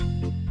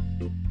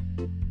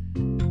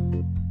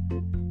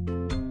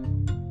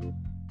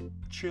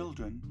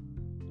Children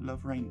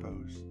love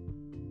rainbows.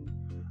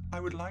 I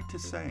would like to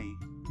say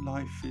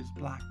life is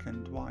black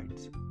and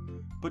white,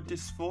 but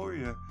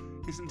dysphoria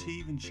isn't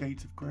even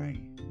shades of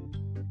grey.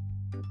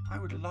 I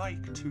would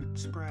like to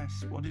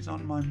express what is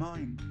on my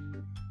mind,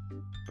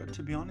 but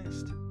to be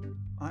honest,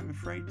 I'm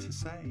afraid to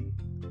say.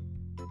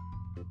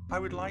 I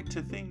would like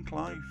to think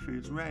life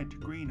is red,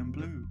 green and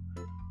blue,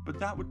 but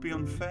that would be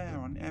unfair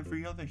on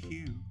every other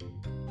hue.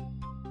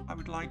 I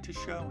would like to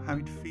show how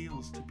it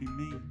feels to be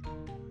me,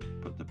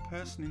 but the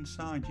person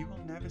inside you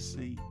will never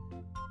see.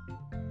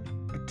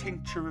 A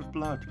tincture of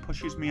blood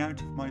pushes me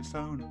out of my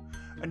zone.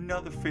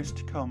 Another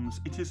fist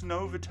comes, it is an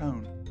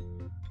overtone.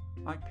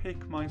 I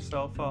pick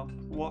myself up,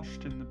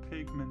 washed in the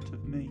pigment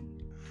of me.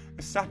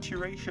 A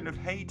saturation of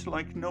hate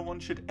like no one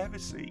should ever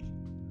see.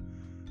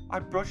 I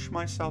brush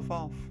myself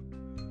off,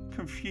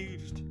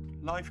 confused,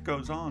 life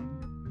goes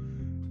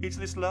on. Is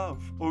this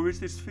love, or is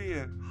this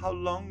fear? How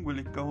long will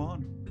it go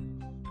on?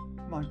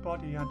 My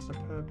body adds a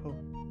purple,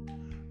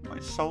 my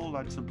soul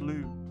adds a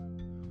blue.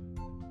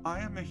 I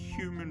am a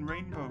human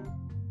rainbow.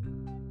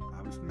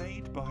 I was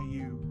made by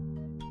you.